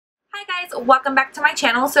Hi guys, welcome back to my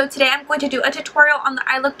channel. So today I'm going to do a tutorial on the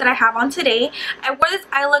eye look that I have on today. I wore this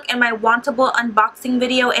eye look in my Wantable unboxing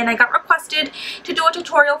video and I got requested to do a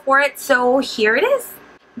tutorial for it, so here it is.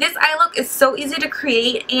 This eye look is so easy to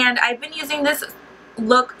create and I've been using this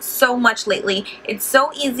look so much lately. It's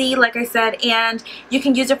so easy, like I said, and you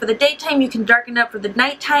can use it for the daytime, you can darken it up for the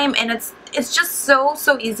nighttime, and it's just so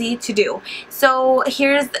easy to do. So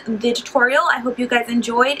here's the tutorial. I hope you guys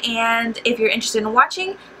enjoyed, and if you're interested in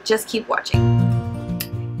watching, just keep watching.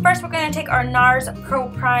 First, we're going to take our NARS Pro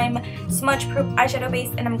Prime Smudge Proof Eyeshadow Base,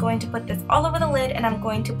 and I'm going to put this all over the lid, and I'm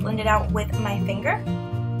going to blend it out with my finger.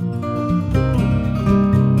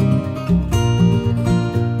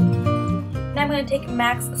 Now I'm going to take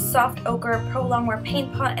MAC's Soft Ochre Pro Longwear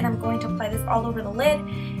Paint Pot, and I'm going to apply this all over the lid.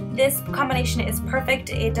 This combination is perfect.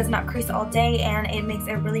 It does not crease all day, and it makes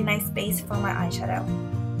a really nice base for my eyeshadow.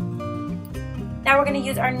 Now we're going to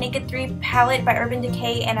use our Naked 3 palette by Urban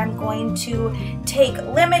Decay, and I'm going to take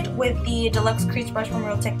Limit with the Deluxe Crease Brush from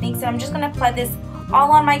Real Techniques, and I'm just going to apply this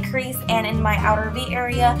all on my crease and in my outer V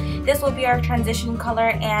area. This will be our transition color,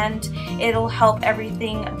 and it'll help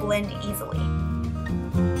everything blend easily.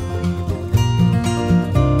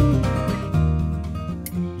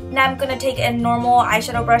 Now I'm going to take a normal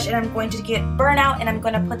eyeshadow brush and I'm going to get Burnout, and I'm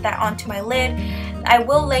going to put that onto my lid. I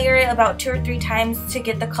will layer it about 2 or 3 times to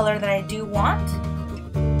get the color that I do want.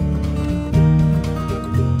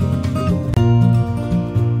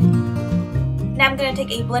 Now I'm going to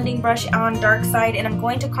take a blending brush on Dark Side, and I'm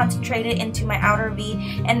going to concentrate it into my outer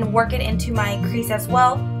V and work it into my crease as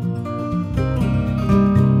well.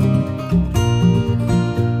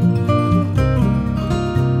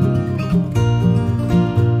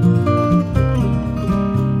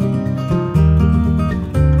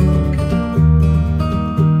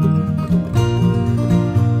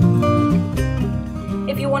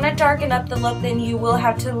 If you want to darken up the look, then you will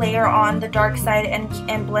have to layer on the Dark Side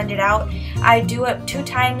and blend it out. I do it 2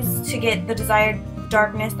 times to get the desired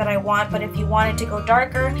darkness that I want, but if you want it to go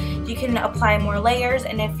darker, you can apply more layers,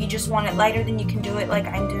 and if you just want it lighter, then you can do it like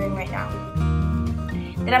I'm doing right now.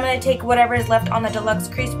 Then I'm going to take whatever is left on the Deluxe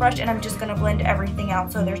Crease Brush, and I'm just going to blend everything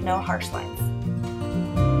out so there's no harsh lines.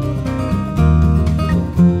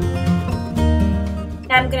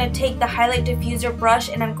 Now I'm going to take the Highlight Diffuser brush,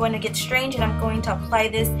 and I'm going to get Strange, and I'm going to apply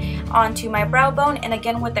this onto my brow bone, and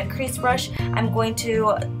again with that crease brush I'm going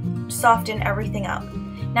to soften everything up.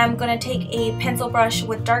 Now I'm going to take a pencil brush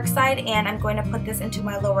with Dark Side, and I'm going to put this into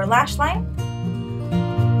my lower lash line.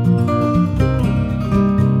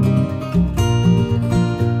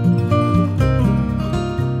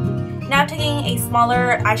 Now taking a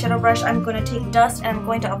smaller eyeshadow brush, I'm going to take Dust, and I'm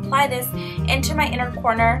going to apply this into my inner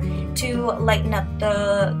corner to lighten up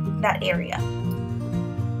that area.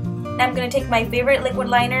 Now I'm going to take my favorite liquid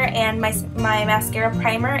liner and my mascara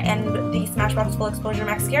primer and the Smashbox Full Exposure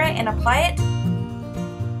Mascara and apply it.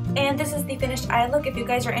 And this is the finished eye look. If you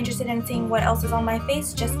guys are interested in seeing what else is on my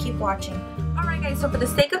face, just keep watching. Alright guys, so for the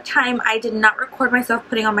sake of time, I did not record myself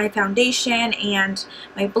putting on my foundation and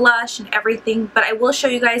my blush and everything, but I will show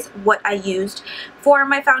you guys what I used. For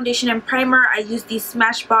my foundation and primer, I used the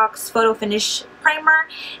Smashbox Photo Finish Primer,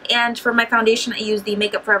 and for my foundation, I used the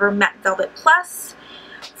Makeup Forever Matte Velvet Plus.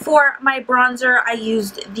 For my bronzer, I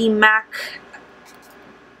used the MAC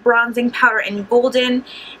Bronzing Powder in Golden,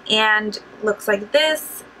 and looks like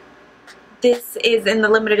this. This is in the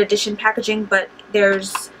limited edition packaging, but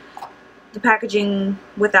there's the packaging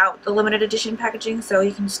without the limited edition packaging, so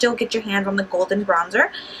you can still get your hands on the golden bronzer.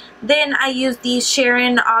 Then I used the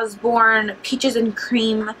Sharon Osbourne Peaches and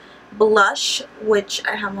Cream blush, which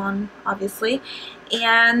I have on obviously,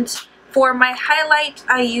 and for my highlight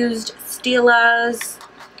I used Stila's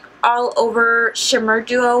All Over Shimmer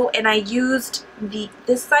Duo, and I used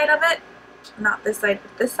this side of it, not this side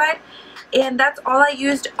but this side, and that's all I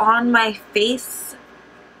used on my face.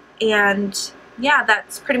 And yeah,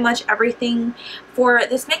 that's pretty much everything for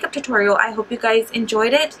this makeup tutorial. I hope you guys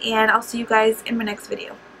enjoyed it, and I'll see you guys in my next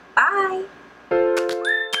video. Bye!